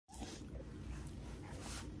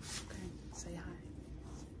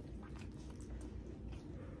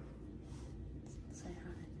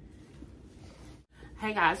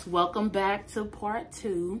Hey guys, welcome back to part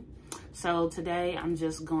 2. So today I'm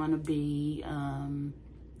just going to be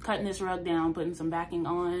cutting this rug down, putting some backing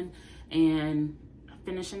on, and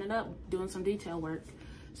finishing it up, doing some detail work.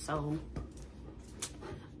 So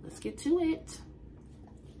let's get to it.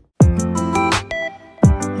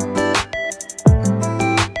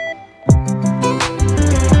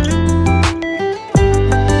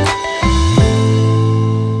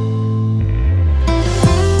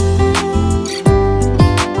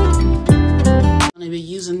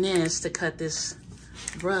 To cut this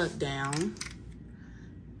rug down,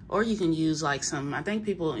 or you can use like some, I think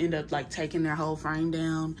people end up like taking their whole frame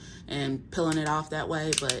down and peeling it off that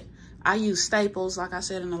way, but I use staples like I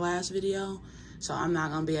said in the last video, so I'm not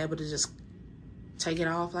gonna be able to just take it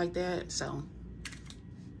off like that, so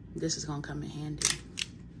this is gonna come in handy.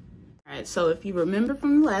 All right, so if you remember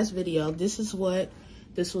from the last video, this is what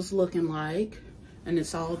this was looking like, and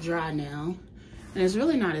it's all dry now, and it's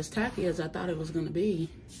really not as tacky as I thought it was gonna be.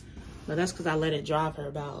 But that's because I let it dry for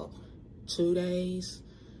about 2 days.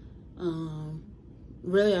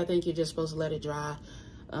 Really, I think you're just supposed to let it dry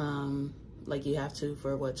like you have to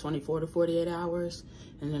for what, 24 to 48 hours,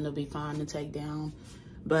 and then it'll be fine to take down.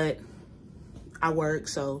 But I work,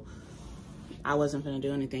 so I wasn't gonna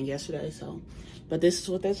do anything yesterday. So, but this is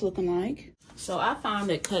what that's looking like. So I found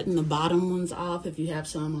that cutting the bottom ones off, if you have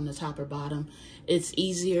some on the top or bottom, it's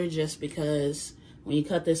easier just because when you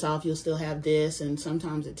cut this off, you'll still have this, and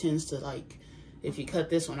sometimes it tends to, like, if you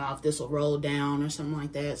cut this one off, this will roll down or something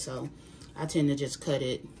like that. So I tend to just cut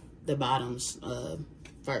the bottoms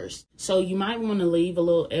first. So you might want to leave a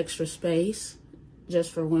little extra space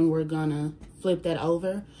just for when we're gonna flip that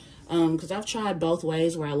over. Because I've tried both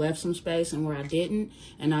ways, where I left some space and where I didn't,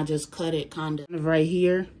 and I just cut it kind of right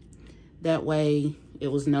here. That way it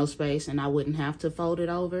was no space and I wouldn't have to fold it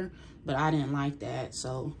over, but I didn't like that,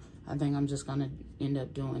 so I think I'm just gonna end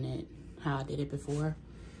up doing it how I did it before.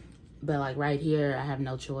 But like right here, I have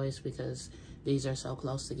no choice because these are so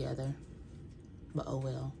close together, but oh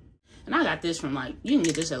well. And I got this from, like, you can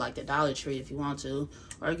get this at like the Dollar Tree if you want to,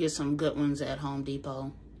 or get some good ones at Home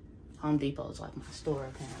Depot. Home Depot is like my store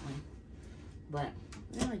apparently. But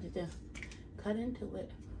yeah, I did just cut into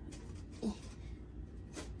it.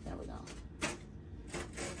 There we go.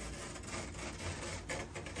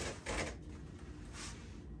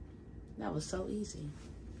 That was so easy.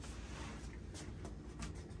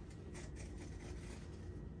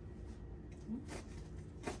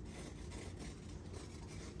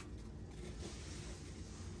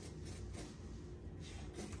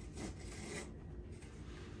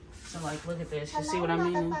 So like, look at this. You see what I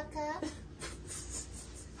mean?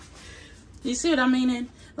 You see what I mean?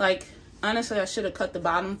 Like, honestly, I should have cut the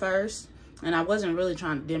bottom first, and I wasn't really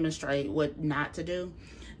trying to demonstrate what not to do.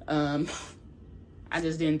 I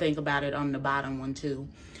just didn't think about it on the bottom one too.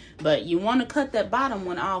 But you want to cut that bottom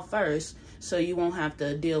one off first so you won't have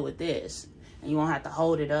to deal with this. And you won't have to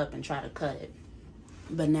hold it up and try to cut it.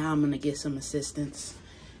 But now I'm going to get some assistance.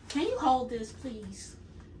 Can you hold this, please?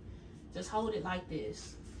 Just hold it like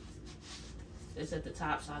this. It's at the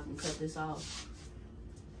top so I can cut this off.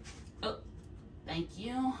 Oh, thank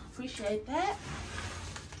you. Appreciate that.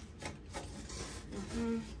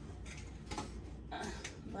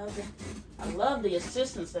 Love it. I love the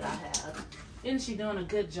assistance that I have. Isn't she doing a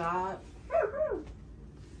good job? And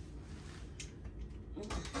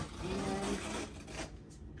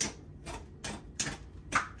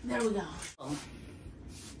there we go.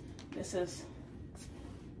 This is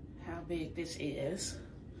how big this is.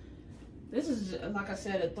 This is, like I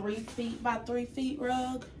said, a 3 feet by 3 feet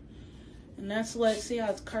rug. And that's what, see how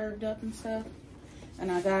it's curved up and stuff? And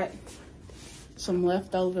I got some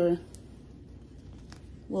leftover,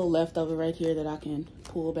 little leftover right here that I can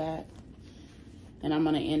pull back, and I'm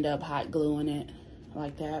gonna end up hot gluing it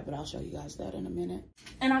like that, but I'll show you guys that in a minute.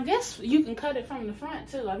 And I guess you can cut it from the front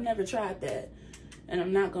too. I've never tried that, and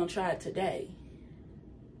I'm not gonna try it today.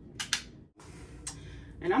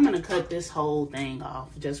 And I'm gonna cut this whole thing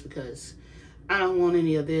off just because I don't want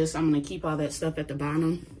any of this. I'm gonna keep all that stuff at the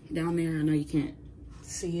bottom down there. I know you can't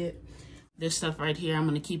see it. This stuff right here, I'm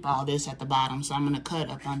gonna keep all this at the bottom, so I'm gonna cut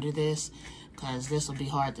up under this, because this will be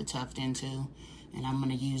hard to tuft into, and I'm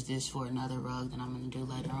going to use this for another rug that I'm going to do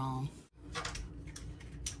later on.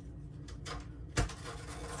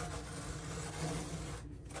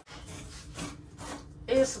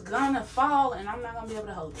 It's going to fall, and I'm not going to be able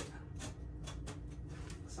to hold it.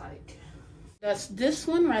 It's like, that's this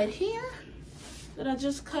one right here that I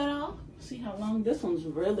just cut off. See how long? This one's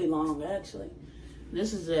really long, actually.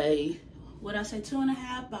 This is a, what'd I say,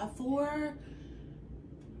 2.5 by 4?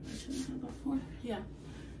 2.5 by 4, yeah.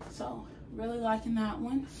 So really liking that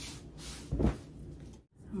one.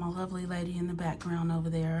 My lovely lady in the background over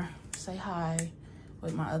there. Say hi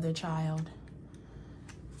with my other child.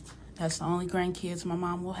 That's the only grandkids my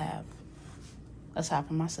mom will have. Aside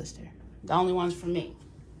from my sister. The only ones for me.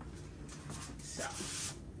 So.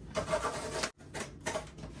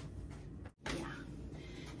 Yeah.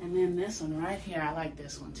 And then this one right here, I like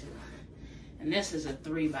this one too. And this is a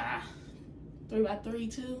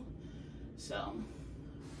 3x3 too. So,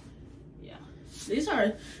 yeah. These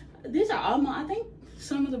are almost, I think,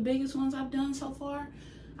 some of the biggest ones I've done so far.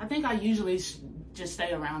 I think I usually just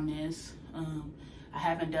stay around this. I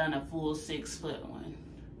haven't done a full 6 foot one.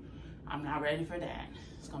 I'm not ready for that.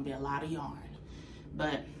 It's gonna be a lot of yarn.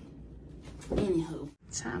 But anywho,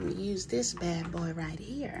 time to use this bad boy right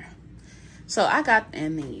here. So I got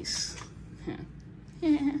in these.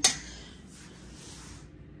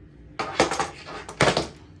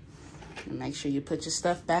 Make sure you put your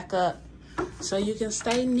stuff back up so you can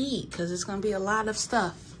stay neat, because it's gonna be a lot of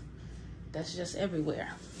stuff that's just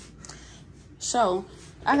everywhere. So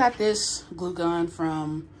I got this glue gun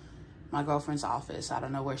from my girlfriend's office. I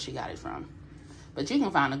don't know where she got it from, but you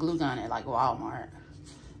can find a glue gun at like Walmart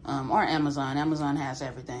or Amazon. Amazon has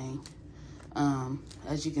everything.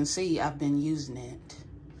 As you can see, I've been using it.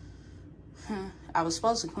 I was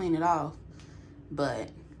supposed to clean it off, but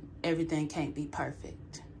everything can't be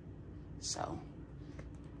perfect. So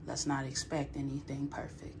let's not expect anything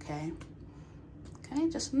perfect, okay? Okay,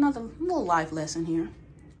 just another little life lesson here.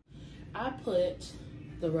 I put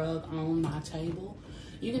the rug on my table.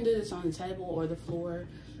 You can do this on the table or the floor.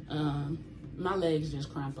 My legs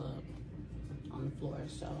just cramp up on the floor,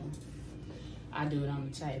 so I do it on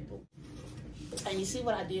the table. And you see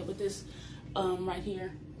what I did with this right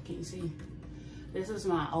here? Can you see? This is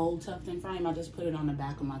my old tufting frame. I just put it on the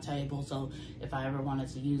back of my table, so if I ever wanted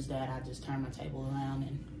to use that, I just turn my table around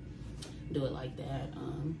and do it like that.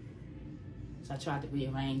 So I tried to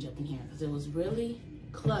rearrange up in here because it was really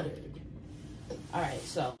cluttered. All right,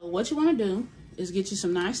 so what you want to do is get you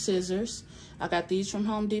some nice scissors. I got these from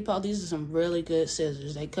Home Depot. These are some really good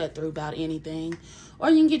scissors. They cut through about anything. Or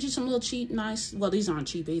you can get you some little cheap, nice, well, these aren't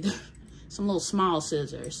cheap either. Some little small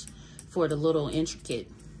scissors for the little intricate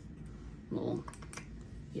little,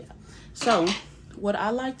 yeah. So what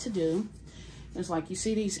I like to do is, like, you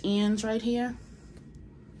see these ends right here?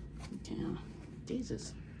 Yeah,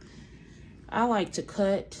 Jesus. I like to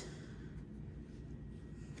cut,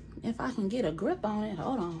 if I can get a grip on it.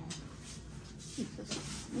 Hold on.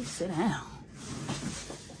 Jesus. Let me sit down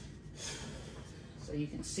so you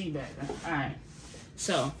can see better. All right.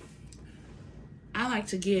 So I like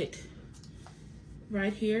to get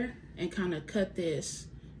right here and kind of cut this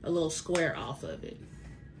a little square off of it.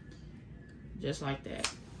 Just like that.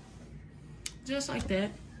 Just like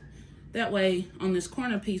that. That way, on this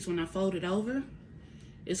corner piece, when I fold it over,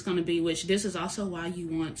 it's going to be, which this is also why you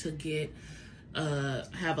want to get,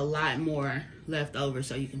 have a lot more left over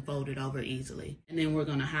so you can fold it over easily. And then we're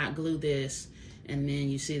going to hot glue this, and then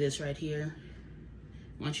you see this right here.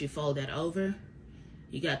 Once you fold that over,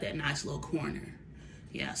 you got that nice little corner.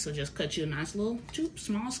 Yeah, so just cut you a nice little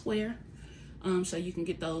small square so you can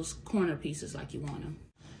get those corner pieces like you want them.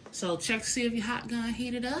 So check to see if your hot gun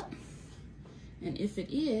heated up. And if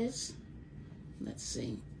it is, let's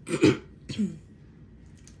see.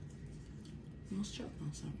 Almost choked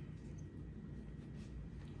on something.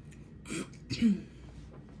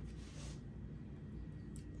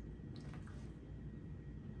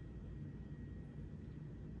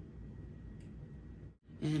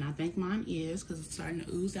 And I think mine is, because it's starting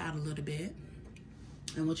to ooze out a little bit.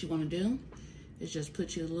 And what you want to do is just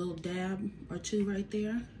put your little dab or two right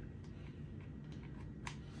there.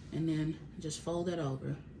 And then just fold it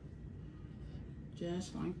over.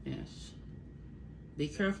 Just like this. Be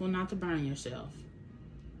careful not to burn yourself.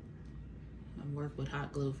 I've worked with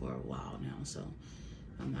hot glue for a while now, so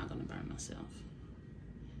I'm not going to burn myself.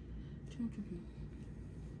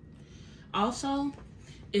 Also,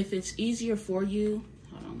 if it's easier for you,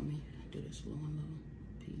 hold on, let me do this one little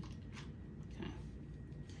piece. Okay.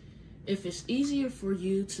 If it's easier for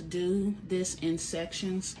you to do this in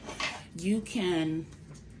sections, you can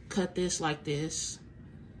cut this like this.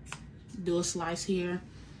 Do a slice here,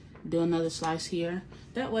 do another slice here.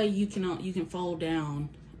 That way you can fold down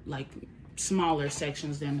like smaller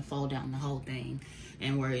sections than to fold down the whole thing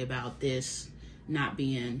and worry about this not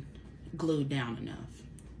being glued down enough.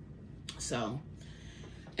 So,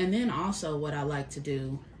 and then also what I like to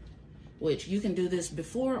do, which you can do this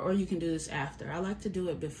before or you can do this after. I like to do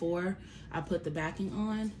it before I put the backing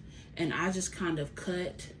on, and I just kind of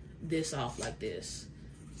cut this off like this.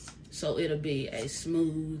 So it'll be a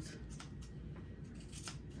smooth,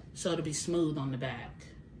 so it'll be smooth on the back.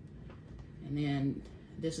 And then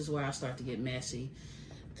this is where I start to get messy,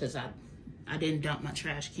 because I didn't dump my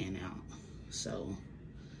trash can out. So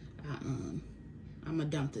I'm gonna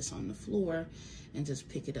dump this on the floor and just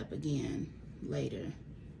pick it up again later.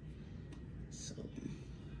 So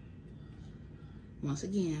once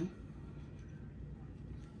again,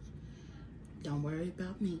 don't worry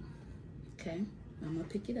about me, okay? I'm gonna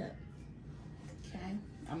pick it up, okay?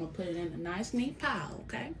 I'm gonna put it in a nice neat pile,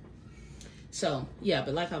 okay? So yeah,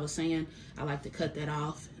 but like I was saying, I like to cut that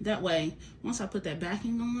off. That way, once I put that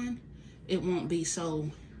backing on, it won't be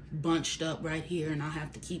so bunched up right here, and I'll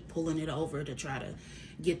have to keep pulling it over to try to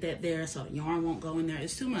get that there so the yarn won't go in there.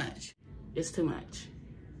 It's too much. It's too much.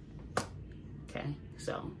 Okay,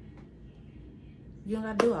 so you don't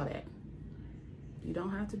gotta do all that. You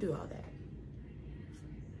don't have to do all that.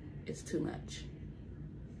 It's too much.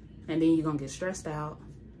 And then you're gonna get stressed out,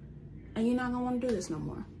 and you're not gonna wanna do this no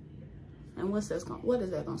more. And what is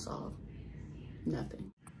that gonna solve?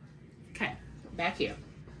 Nothing. Okay, back here.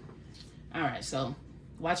 All right, so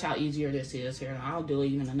watch how easier this is here. I'll do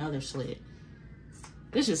even another slit.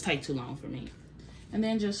 This just takes too long for me. And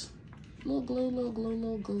then just little glue, little glue,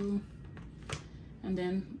 little glue. And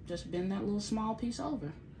then just bend that little small piece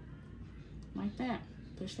over. Like that.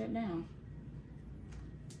 Push that down.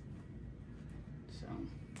 So,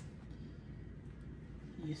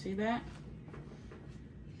 you see that?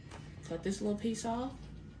 Cut this little piece off.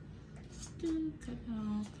 Cut it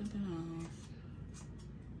off, cut it off.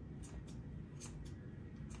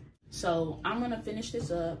 So I'm gonna finish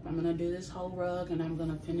this up. I'm gonna do this whole rug, and I'm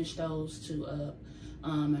gonna finish those two up.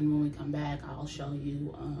 And when we come back, I'll show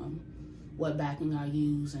you what backing I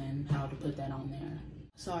use and how to put that on there.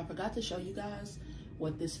 So I forgot to show you guys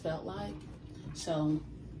what this felt like. So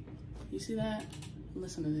you see that?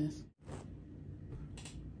 Listen to this.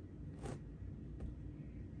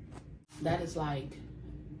 That is like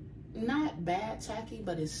not bad tacky,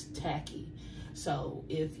 but it's tacky. So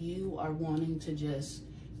if you are wanting to just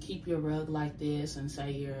keep your rug like this and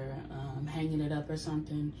say you're hanging it up or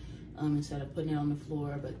something, instead of putting it on the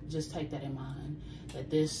floor, but just take that in mind, that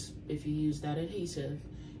this, if you use that adhesive,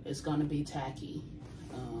 it's gonna be tacky.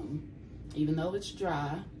 Even though it's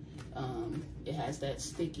dry, it has that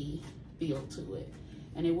sticky feel to it.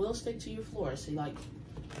 And it will stick to your floor. See, like,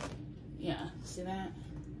 yeah, see that?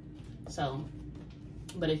 So,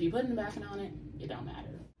 but if you're putting the backing on it, it don't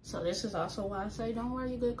matter. So this is also why I say don't wear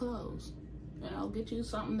your good clothes. You know, get you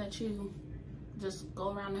something that you just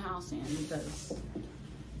go around the house in, because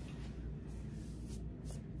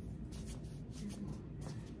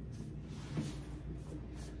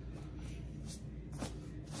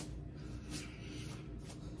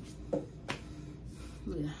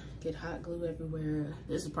get hot glue everywhere.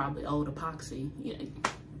 This is probably old epoxy. You know,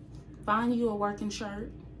 find you a working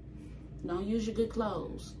shirt. Don't use your good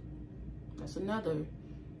clothes. That's another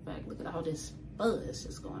fact. Look at all this fuzz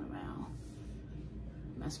that's going around.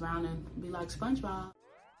 Mess around and be like SpongeBob.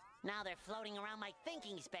 Now they're floating around my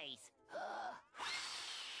thinking space.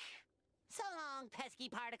 So long, pesky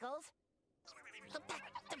particles.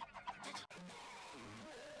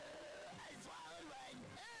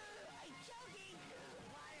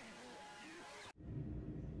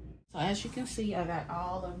 So as you can see, I got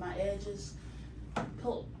all of my edges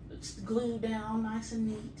glued down nice and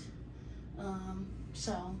neat.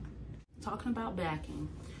 So talking about backing.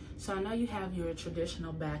 So I know you have your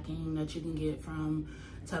traditional backing that you can get from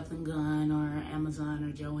Tufting Gun or Amazon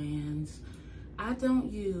or Joann's. I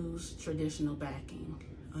don't use traditional backing.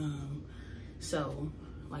 So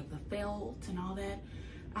like the felt and all that,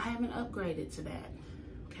 I haven't upgraded to that,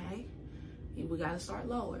 okay? We gotta start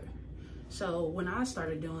lower. So when I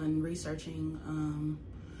started researching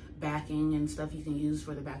backing and stuff you can use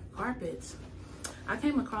for the back of carpets, I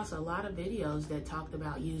came across a lot of videos that talked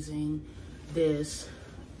about using this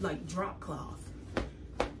like drop cloth.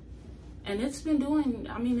 And it's been doing,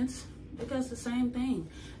 I mean, it does the same thing.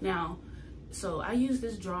 Now, so I use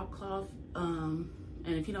this drop cloth, and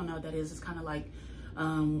if you don't know what that is, it's kind of like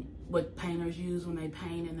what painters use when they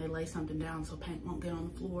paint and they lay something down so paint won't get on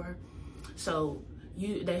the floor. So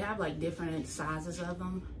they have like different sizes of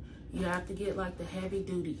them. You have to get like the heavy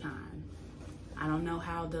duty kind. I don't know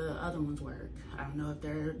how the other ones work. I don't know if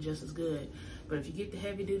they're just as good, but if you get the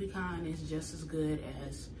heavy duty kind, it's just as good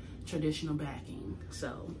as traditional backing.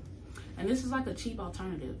 So, and this is like a cheap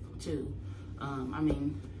alternative too. I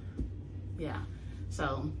mean, yeah,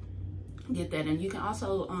 so get that. And you can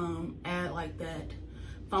also add like that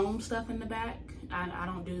foam stuff in the back. I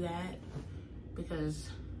don't do that because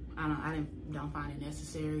I don't find it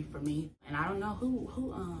necessary for me. And I don't know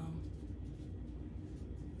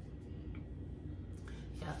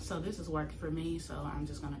yeah, so this has worked for me, so I'm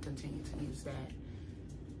just gonna continue to use that.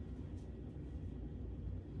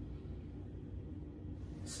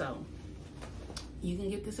 So you can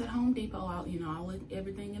get this at Home Depot. I'll link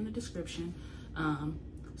everything in the description.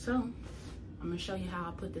 So I'm gonna show you how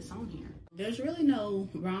I put this on here. There's really no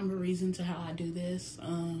rhyme or reason to how I do this.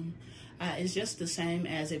 It's just the same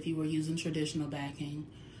as if you were using traditional backing.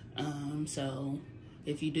 So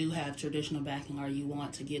if you do have traditional backing or you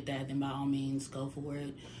want to get that, then by all means go for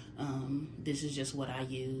it. This is just what I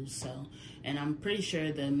use. So, and I'm pretty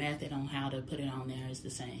sure the method on how to put it on there is the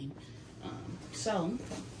same. So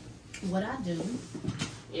what I do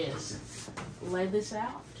is lay this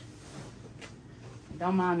out.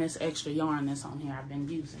 Don't mind this extra yarn that's on here. I've been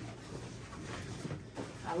using it.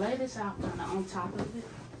 I lay this out kind of on top of it.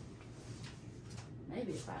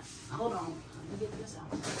 Maybe if I, hold on, let me get this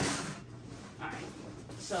out. All right,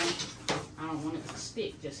 so I don't want it to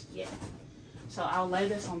stick just yet. So I'll lay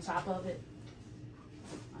this on top of it,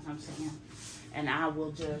 like I'm saying, and I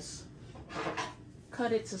will just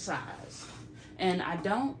cut it to size. And I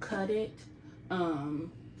don't cut it,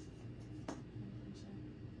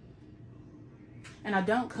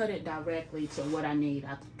 directly to what I need.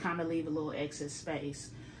 I kind of leave a little excess space.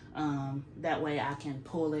 That way I can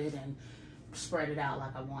pull it and spread it out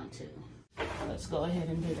like I want to. Let's go ahead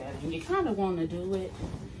and do that. And you kind of want to do it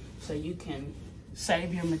so you can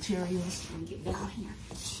save your materials. Let me get down here.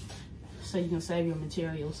 So you can save your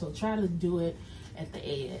materials. So try to do it at the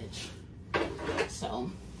edge. So,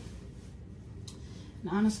 and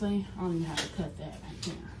honestly, I don't even have to cut that right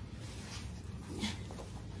here.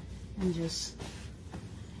 And just,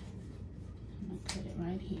 I'm gonna cut it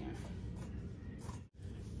right here.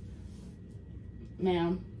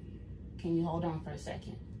 Ma'am, can you hold on for a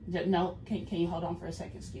second? No, can you hold on for a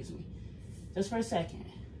second? Excuse me. Just for a second.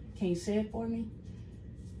 Can you say it for me?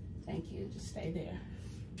 Thank you. Just stay there.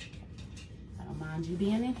 I don't mind you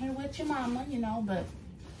being in here with your mama, you know, but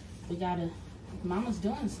we gotta, mama's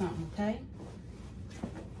doing something, okay?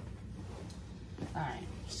 All right,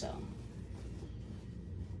 so.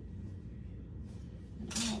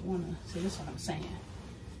 I don't wanna, see, this is what I'm saying.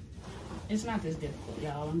 It's not this difficult,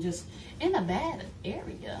 y'all. I'm just in a bad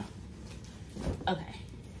area. Okay,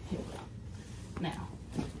 here we go.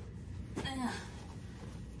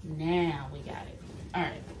 Now we got it. All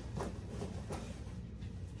right.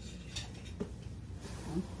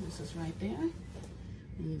 This is right there.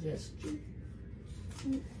 And you just.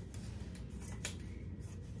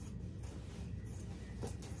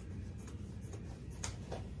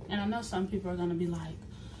 And I know some people are gonna be like,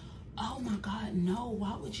 oh my God, no,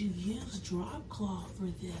 why would you use drop cloth for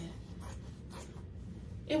that?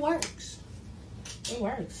 It works. It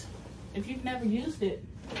works. If you've never used it,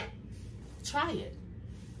 try it.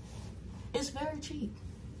 It's very cheap.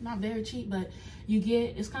 Not very cheap, but you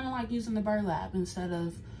get, it's kind of like using the burlap instead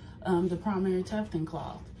of the primary tufting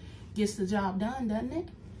cloth. Gets the job done, doesn't it?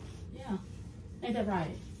 Yeah. Ain't that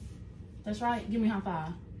right? That's right. Give me a high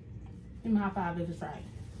five. Give me a high five if it's right.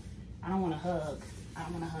 I don't want to hug. I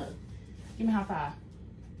don't want to hug. Give me a high five.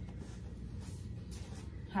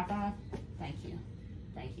 High five? Thank you.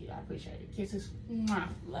 Thank you. I appreciate it. Kisses. Mwah.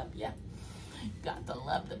 Love ya. Got to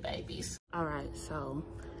love the babies. All right, so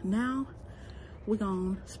now we're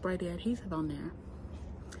going to spray the adhesive on there.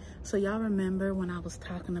 So y'all remember when I was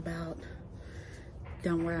talking about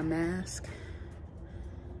don't wear a mask?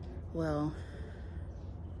 Well,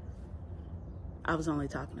 I was only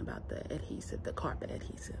talking about the adhesive, the carpet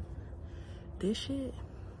adhesive. This shit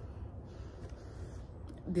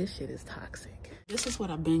is toxic. This is what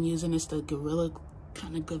I've been using. It's the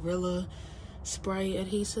Gorilla spray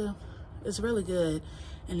adhesive. It's really good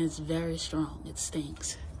and it's very strong. It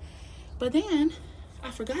stinks. But then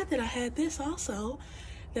I forgot that I had this also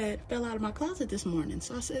that fell out of my closet this morning.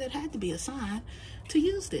 So I said it had to be a sign to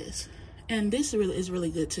use this. And this is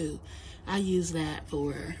really good too. I use that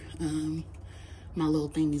for my little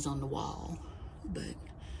thingies on the wall. But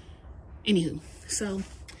anywho, so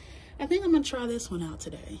I think I'm gonna try this one out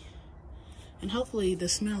today. And hopefully the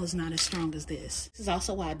smell is not as strong as this. This is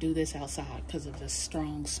also why I do this outside, because of the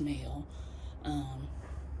strong smell.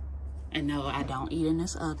 And no, I don't eat in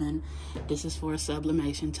this oven. This is for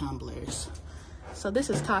sublimation tumblers. So this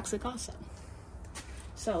is toxic also.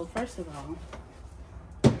 So first of all,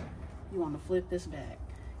 you want to flip this back.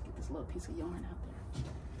 Get this little piece of yarn out there.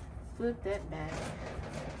 Flip that back.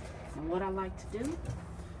 And what I like to do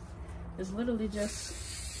is literally just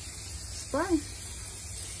spray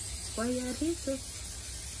your adhesive.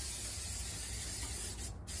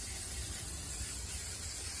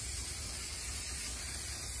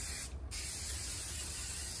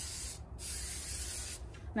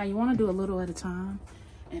 Now you want to do a little at a time,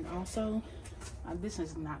 and also this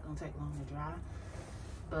is not going to take long to dry,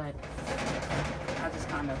 but I just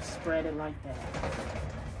kind of spread it like that.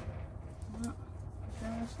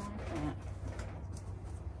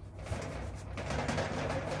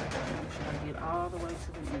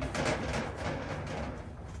 to the end.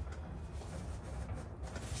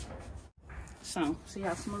 So, see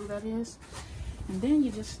how smooth that is? And then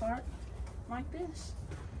you just start like this.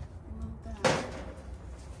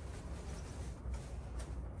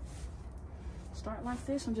 Start like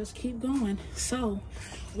this and just keep going. So,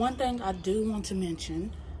 one thing I do want to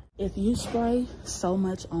mention, if you spray so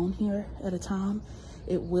much on here at a time,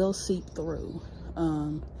 it will seep through.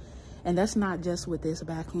 And that's not just with this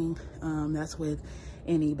backing, that's with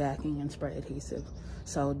any backing and spray adhesive.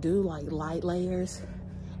 So do like light layers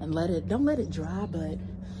and don't let it dry, but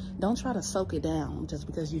don't try to soak it down just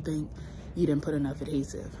because you think you didn't put enough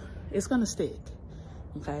adhesive. It's gonna stick,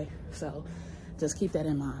 okay? So just keep that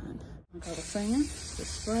in mind. Okay, the sand,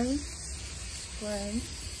 just spray, spray,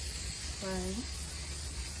 spray.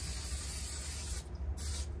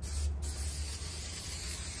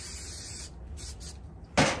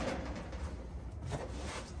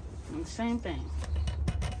 And same thing.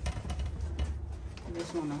 You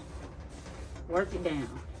just wanna work it down.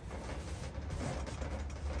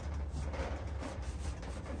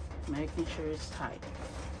 Making sure it's tight.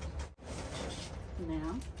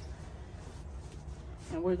 Now,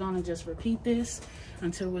 and we're gonna just repeat this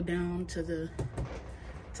until we're down to the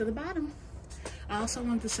bottom. I also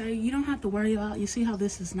want to say, you don't have to worry about, you see how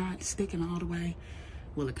this is not sticking all the way?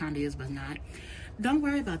 Well, it kind of is, but not. Don't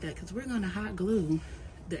worry about that, because we're gonna hot glue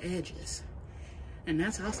the edges. And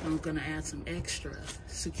that's also gonna add some extra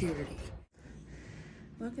security.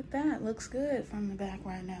 Look at that, looks good from the back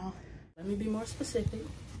right now. Let me be more specific.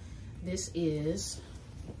 This is,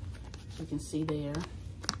 you can see there,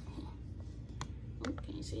 oh,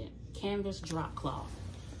 can you see it? Canvas drop cloth,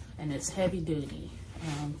 and it's heavy duty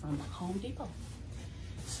from Home Depot.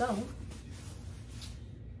 So, I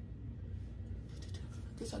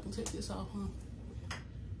guess I can take this off,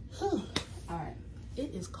 huh? All right,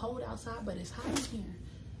 it is cold outside, but it's hot in here.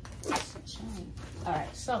 It's a shame. All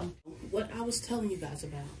right, so what I was telling you guys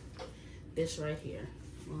about, this right here,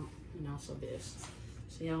 well, and also this.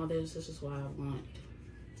 See all this? This is why I want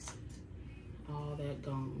all that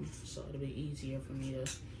gone, so it'll be easier for me to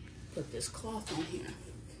put this cloth on here.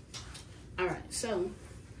 All right, so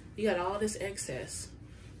you got all this excess,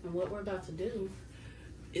 and what we're about to do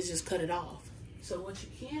is just cut it off. So what you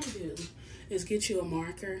can do is get you a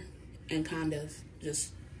marker and kind of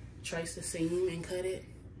just trace the seam and cut it,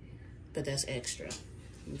 but that's extra.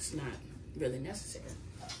 It's not really necessary.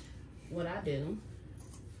 What I do,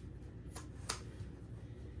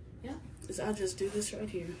 yeah, is I just do this right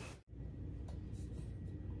here.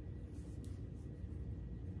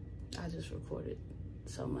 I just recorded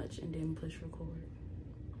so much and didn't push record.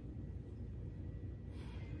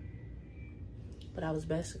 But I was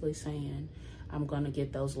basically saying I'm gonna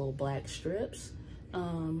get those little black strips.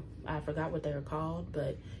 I forgot what they were called,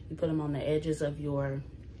 but you put them on the edges of your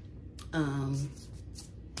rug,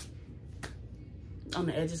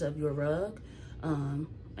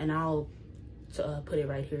 and I'll put it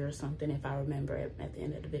right here or something if I remember it at the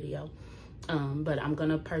end of the video. But I'm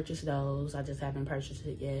gonna purchase those. I just haven't purchased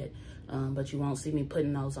it yet, but you won't see me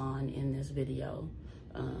putting those on in this video.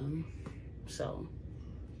 So,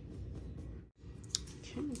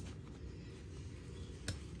 okay.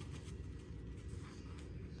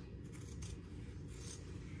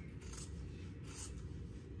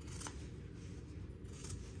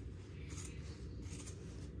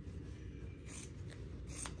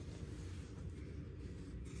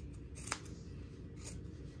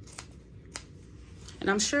 And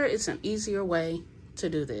I'm sure it's an easier way to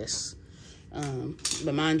do this.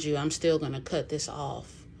 But mind you, I'm still gonna cut this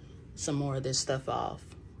off, some more of this stuff off,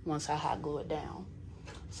 once I hot glue it down.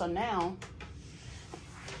 So now,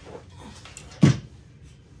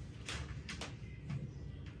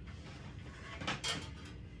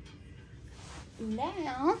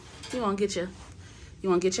 you wanna get your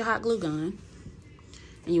hot glue gun,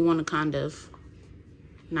 and you wanna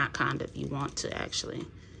you want to actually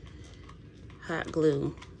hot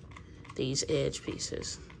glue these edge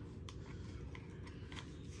pieces.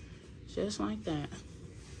 Just like that.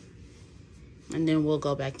 And then we'll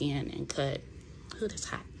go back in and cut, oh, that's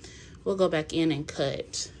hot. We'll go back in and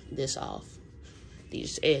cut this off,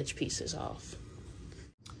 these edge pieces off.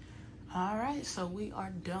 All right, so we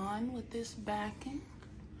are done with this backing.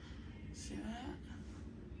 See that?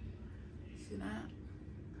 See that?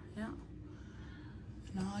 Yeah.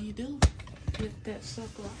 And all you do, flip that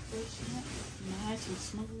sucker off first, nice and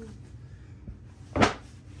smooth.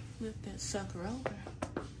 Flip that sucker over.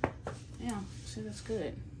 Yeah, see, that's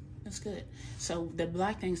good. That's good. So the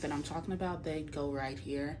black things that I'm talking about, they go right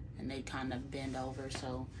here and they kind of bend over.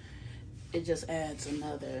 So it just adds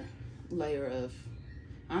another layer of,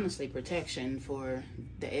 honestly protection for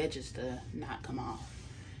the edges to not come off.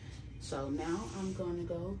 So now I'm going to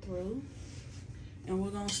go through and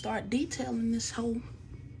we're going to start detailing this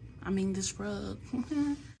this rug.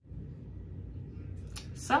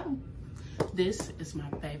 So this is my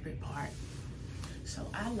favorite part. So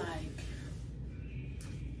I like,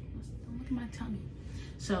 look at my tummy.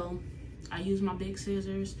 So I use my big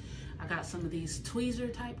scissors. I got some of these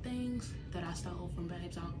tweezer type things that I stole from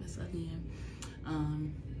Babe's office again.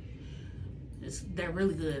 They're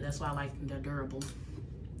really good. That's why I like them. They're durable.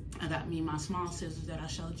 I got me my small scissors that I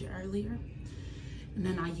showed you earlier. And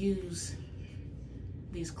then I use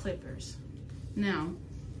these clippers. Now,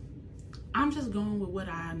 I'm just going with what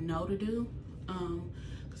I know to do.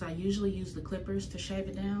 Because I usually use the clippers to shave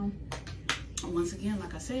it down. And once again,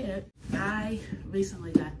 like I said, I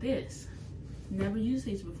recently got this. Never used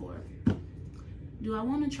these before. Do I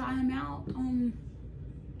want to try them out on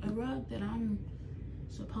a rug that I'm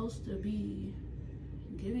supposed to be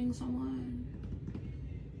giving someone?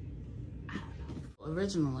 I don't know.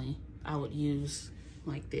 Originally, I would use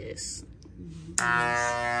like this. And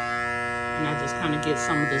I just kind of get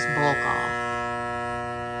some of this bulk off.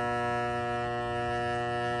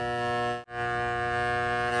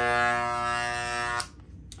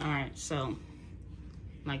 Alright, so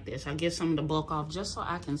like this. I get some of the bulk off just so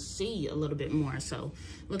I can see a little bit more. So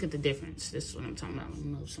look at the difference. This is what I'm talking about. Let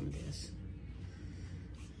me move some of this.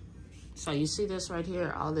 So you see this right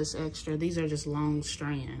here, all this extra. These are just long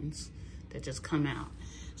strands that just come out.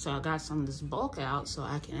 So I got some of this bulk out so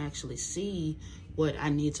I can actually see what I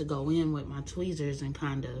need to go in with my tweezers and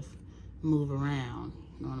kind of move around.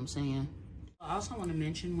 You know what I'm saying? I also want to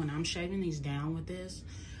mention when I'm shaving these down with this,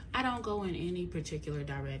 I don't go in any particular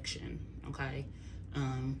direction, okay?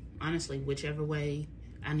 Honestly, whichever way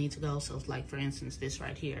I need to go. So like for instance, this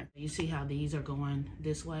right here. You see how these are going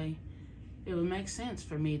this way? It would make sense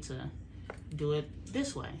for me to do it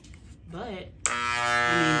this way. But,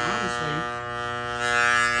 I mean, honestly,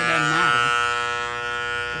 it doesn't matter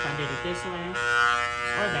if I did it this way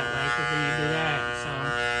or that way, because then you do that. So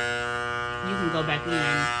you can go back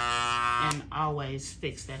in and always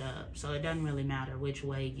fix that up. So it doesn't really matter which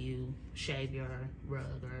way you shave your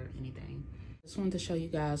rug or anything. Just wanted to show you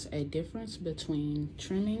guys a difference between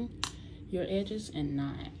trimming your edges and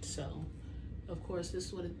not. So, of course, this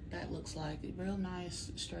is what that looks like. Real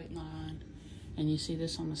nice straight line. And you see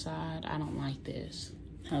this on the side? I don't like this.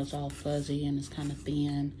 How it's all fuzzy and it's kind of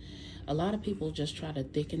thin. A lot of people just try to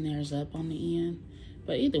thicken theirs up on the end.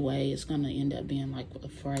 But either way, it's going to end up being like a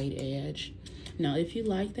frayed edge. Now, if you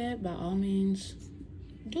like that, by all means,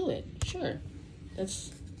 do it. Sure.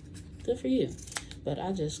 That's good for you. But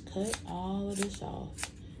I just cut all of this off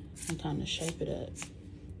and kind of shape it up.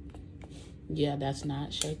 Yeah, that's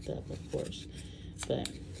not shaped up, of course. But,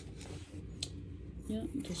 yeah,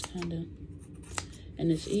 just kind of.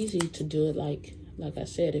 And it's easy to do it like I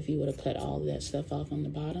said, if you would have cut all of that stuff off on the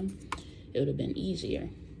bottom, it would have been easier.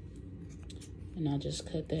 And I'll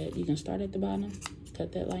just cut that. You can start at the bottom,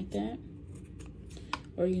 cut that like that.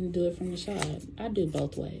 Or you can do it from the side. I do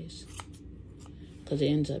both ways because it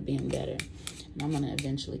ends up being better. And I'm going to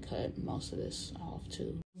eventually cut most of this off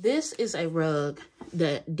too. This is a rug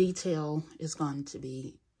that detail is going to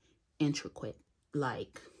be intricate.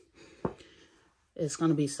 Like, it's going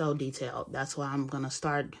to be so detailed. That's why I'm going to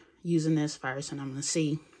start using this first and I'm going to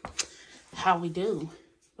see how we do.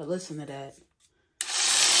 But listen to that.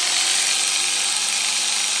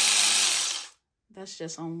 That's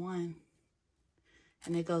just on 1.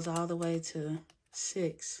 And it goes all the way to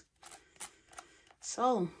 6.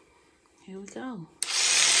 So, here we go.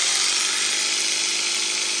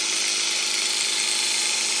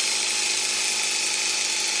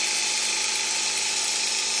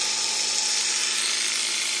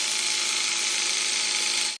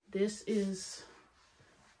 This is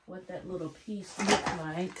what that little piece looks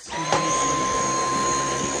like.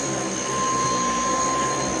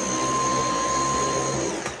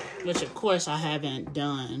 Which, of course, I haven't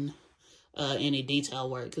done any detail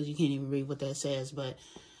work because you can't even read what that says. But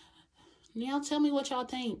y'all tell me what y'all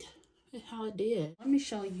think, how it did. Let me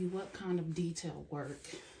show you what kind of detail work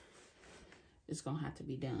is going to have to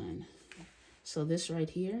be done. So this right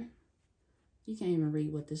here, you can't even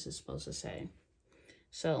read what this is supposed to say.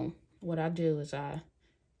 So what I do is I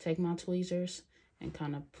take my tweezers and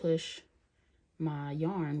kind of push my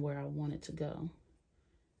yarn where I want it to go.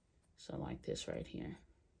 So like this right here.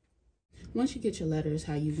 Once you get your letters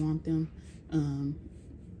how you want them,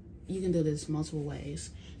 you can do this multiple ways.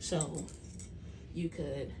 So you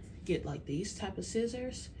could get like these type of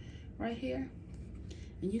scissors right here,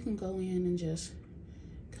 and you can go in and just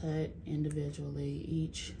cut individually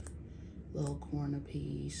each little corner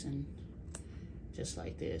piece and just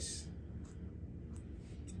like this.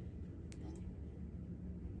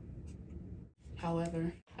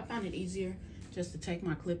 However, I found it easier just to take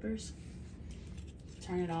my clippers,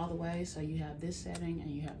 turn it all the way so you have this setting and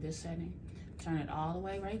you have this setting. Turn it all the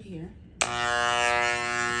way right here.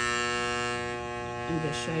 And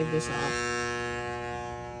just shave this off.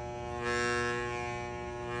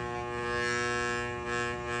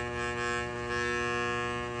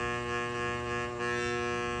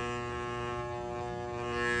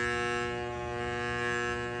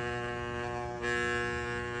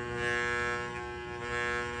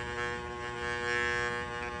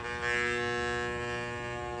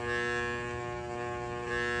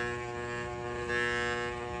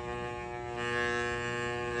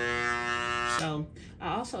 So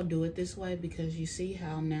I also do it this way because you see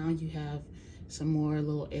how now you have some more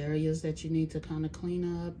little areas that you need to kind of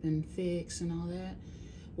clean up and fix and all that.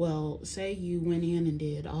 Well, say you went in and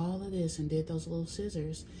did all of this and did those little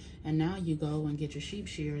scissors, and now you go and get your sheep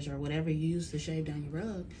shears or whatever you use to shave down your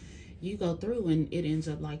rug. You go through and it ends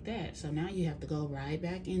up like that. So now you have to go right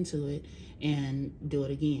back into it and do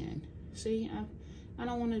it again. See, I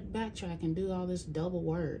don't want to backtrack and do all this double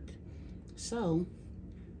work. So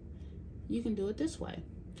you can do it this way.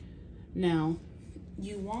 Now,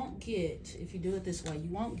 you won't get, if you do it this way, you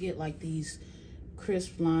won't get like these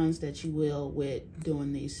crisp lines that you will with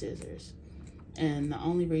doing these scissors. And the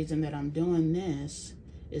only reason that I'm doing this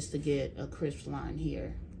is to get a crisp line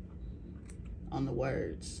here on the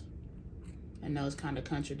words. I know it's kind of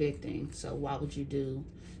contradicting, so why would you do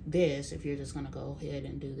this if you're just gonna go ahead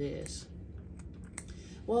and do this?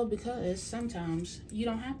 Well, because sometimes you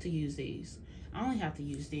don't have to use these. I only have to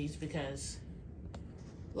use these because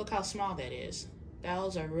look how small that is.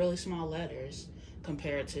 Those are really small letters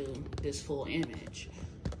compared to this full image.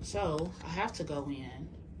 So I have to go in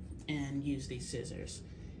and use these scissors.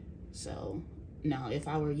 So now if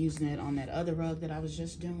I were using it on that other rug that I was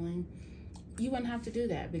just doing, you wouldn't have to do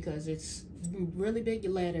that because it's really big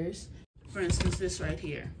letters. For instance, this right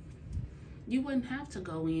here. You wouldn't have to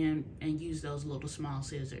go in and use those little small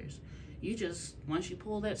scissors. You just, once you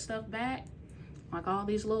pull that stuff back, like all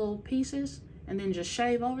these little pieces, and then just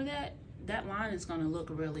shave over that, that line is gonna look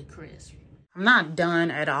really crisp. I'm not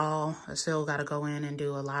done at all. I still gotta go in and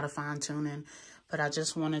do a lot of fine tuning, but I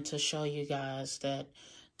just wanted to show you guys that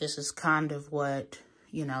this is kind of what,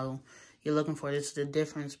 you know, you're looking for. This is the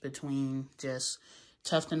difference between just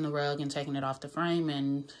tufting the rug and taking it off the frame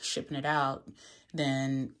and shipping it out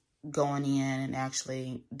than going in and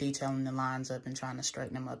actually detailing the lines up and trying to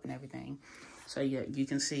straighten them up and everything. So you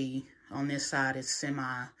can see on this side it's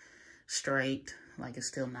semi-straight, like it's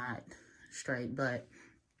still not straight, but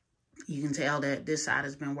you can tell that this side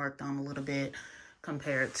has been worked on a little bit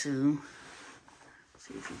compared to,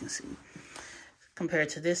 see if you can see, compared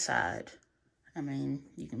to this side. I mean,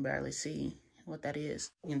 you can barely see what that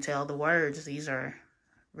is. You can tell the words, these are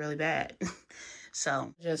really bad.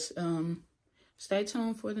 So just stay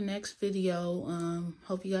tuned for the next video.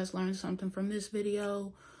 Hope you guys learned something from this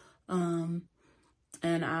video.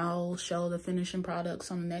 And I'll show the finishing products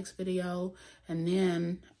on the next video. And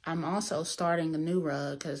then I'm also starting a new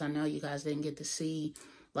rug because I know you guys didn't get to see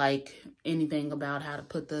like anything about how to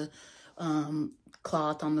put the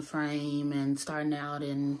cloth on the frame and starting out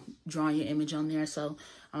and drawing your image on there. So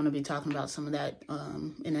I'm going to be talking about some of that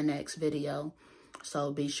in the next video.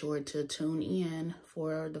 So be sure to tune in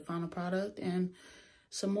for the final product and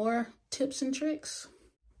some more tips and tricks.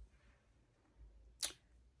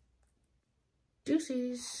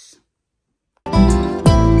 Deuces.